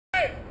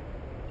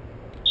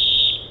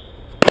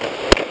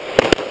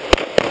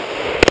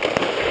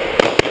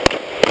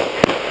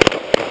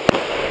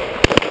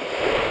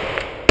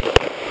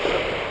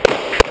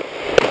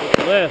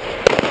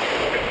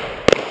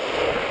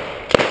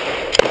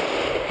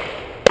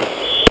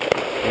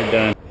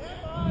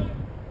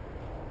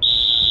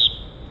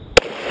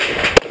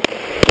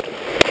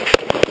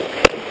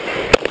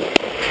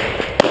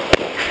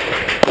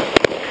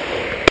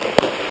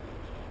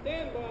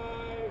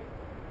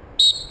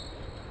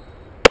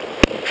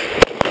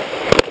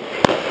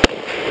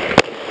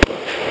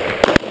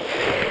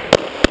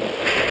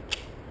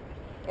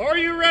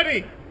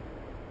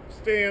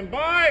Stand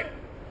by.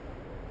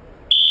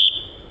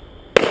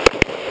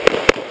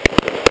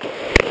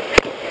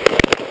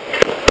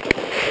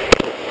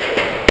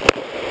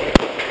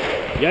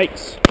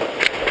 Yikes.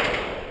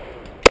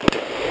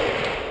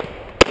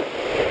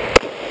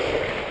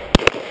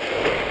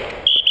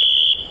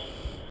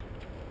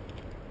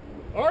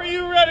 Are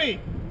you ready?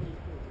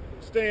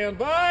 Stand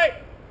by.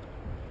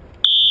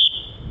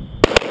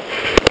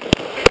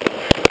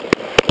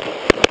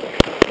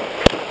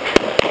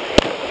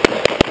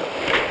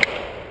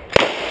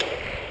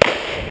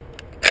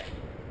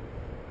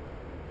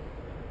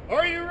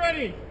 Are you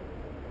ready?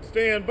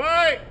 Stand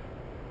by.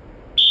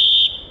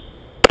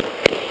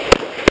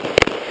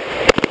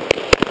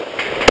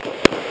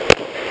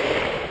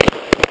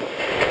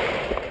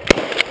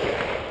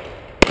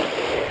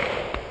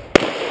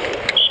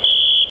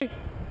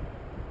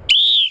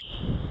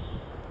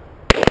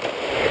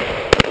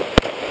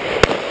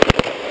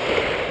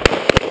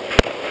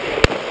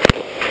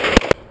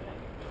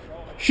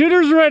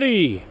 Shooters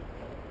ready.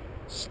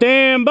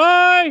 Stand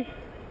by.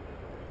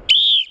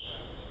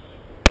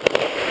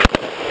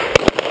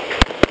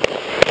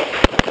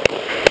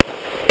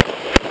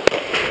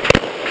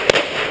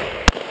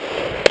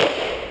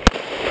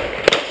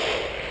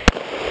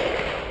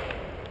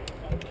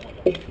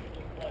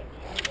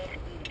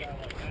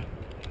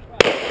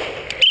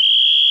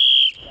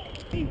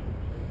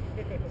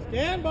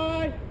 Stand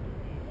by.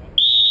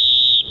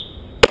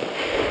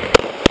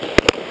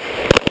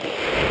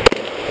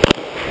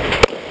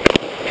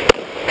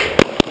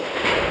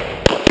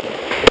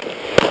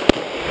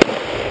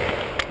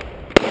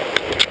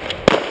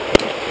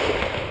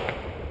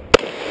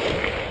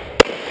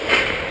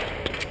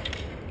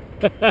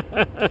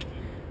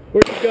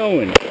 Where's it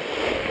going?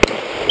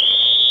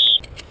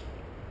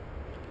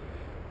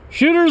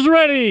 Shooters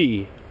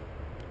ready.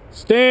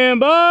 Stand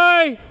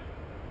by.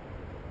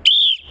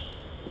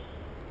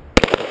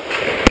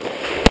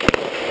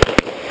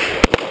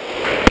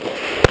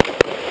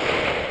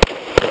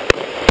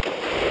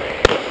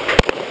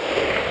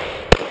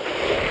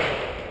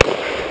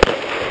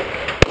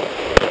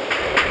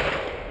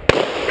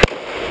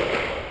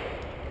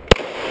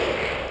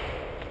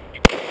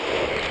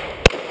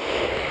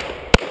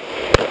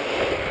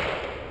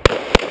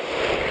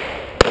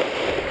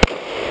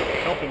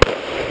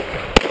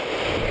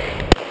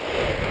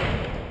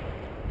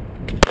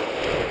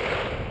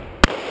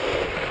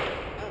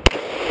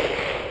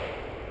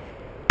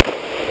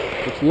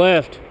 It's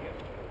left.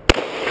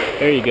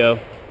 There you go.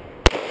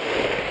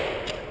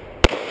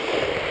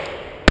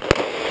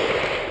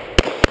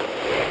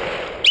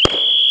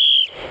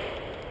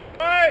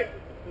 Right.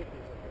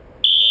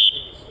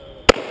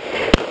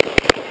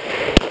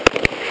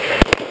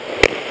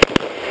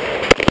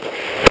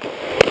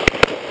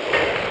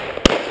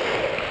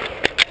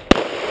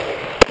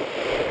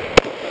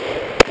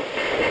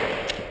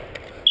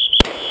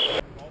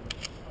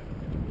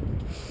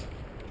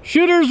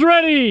 Shooters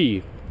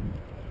ready.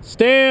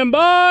 Stand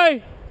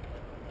by.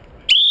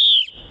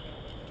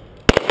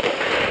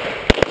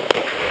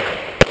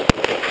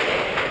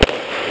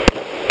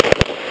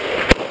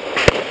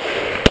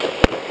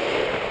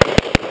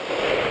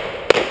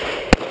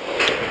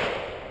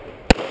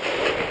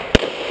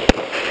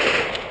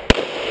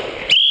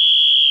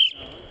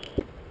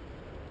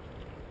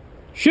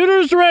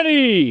 Shooters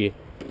ready.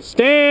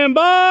 Stand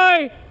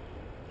by.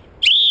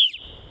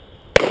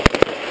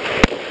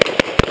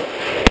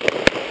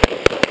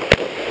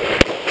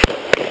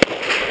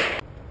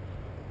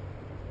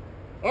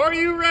 Are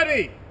you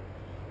ready?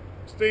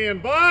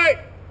 Stand by.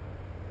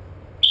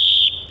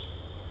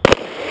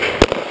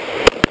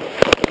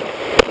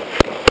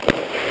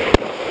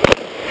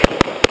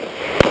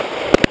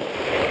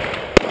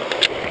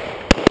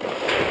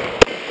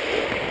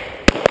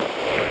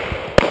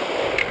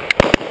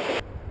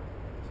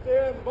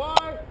 Stand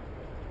by.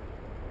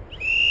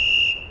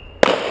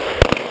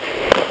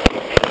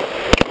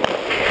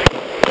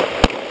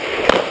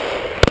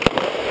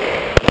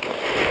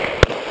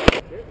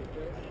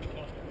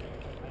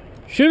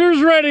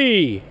 Shooters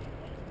ready.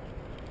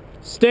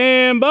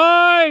 Stand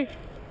by.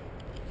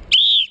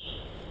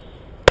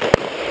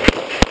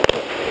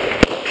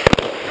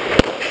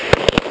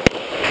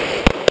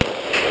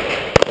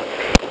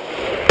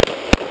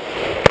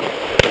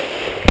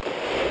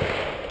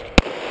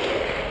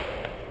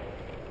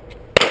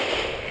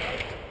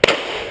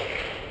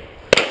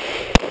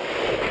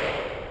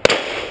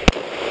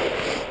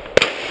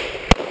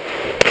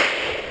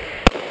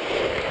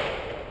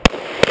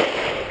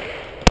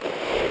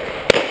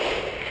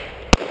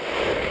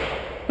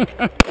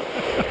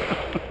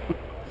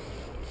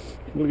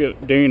 Look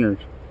at Daners.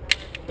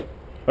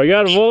 Oh, you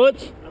got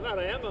bullets? I'm out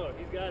of ammo if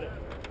he's got it.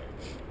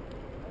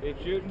 Keep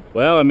shooting.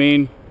 Well, I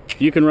mean,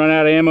 you can run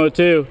out of ammo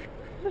too.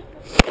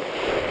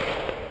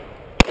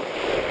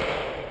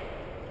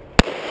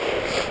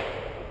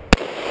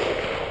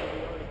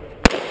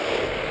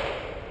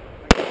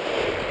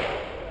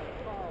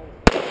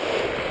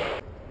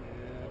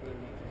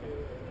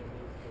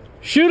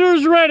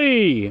 Shooters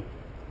ready.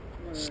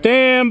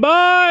 Stand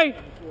by.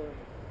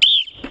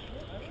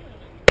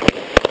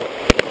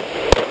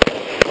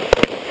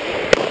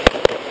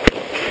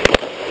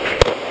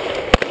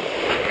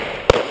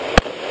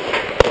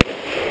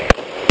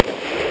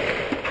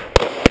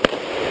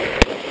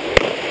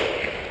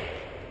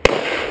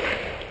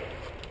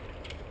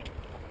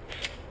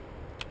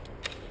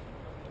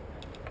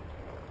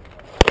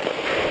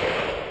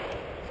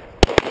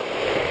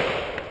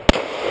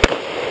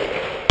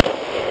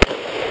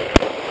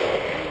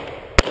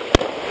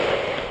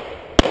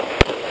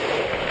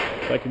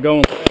 Like you're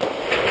going.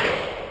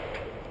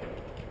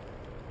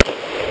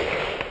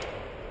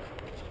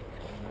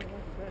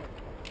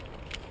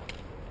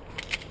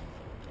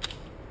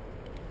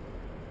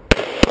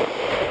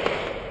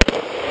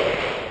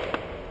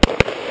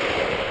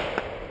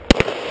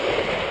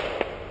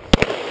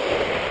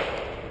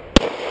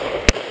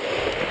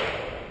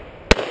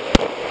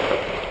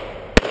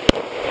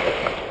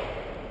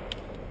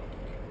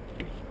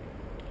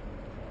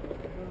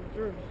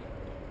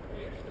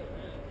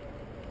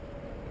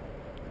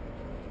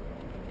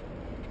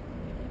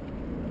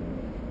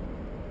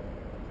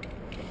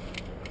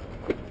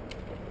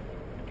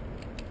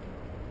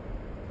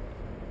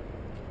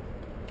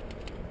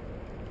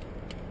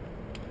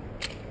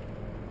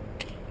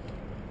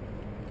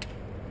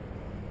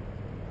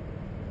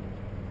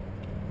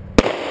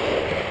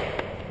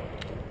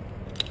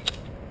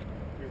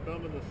 Your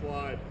thumb in the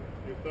slide.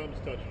 Your thumb's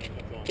touching it,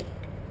 that's all.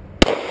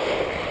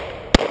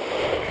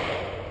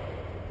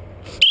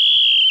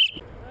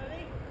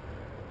 Ready?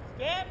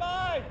 Stand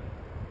by!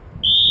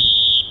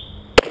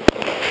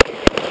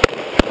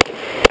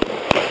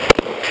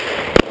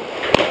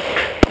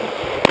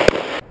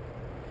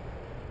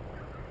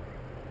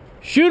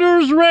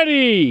 Shooters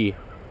ready.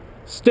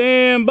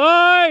 Stand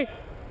by.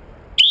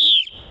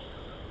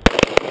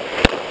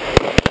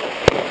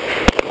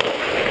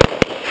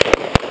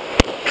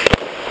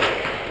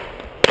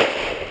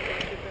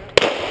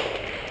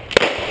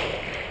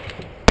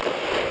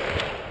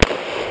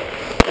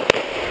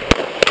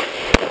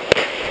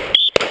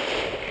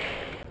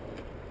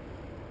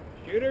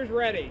 Shooters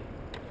ready.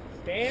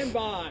 Stand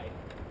by.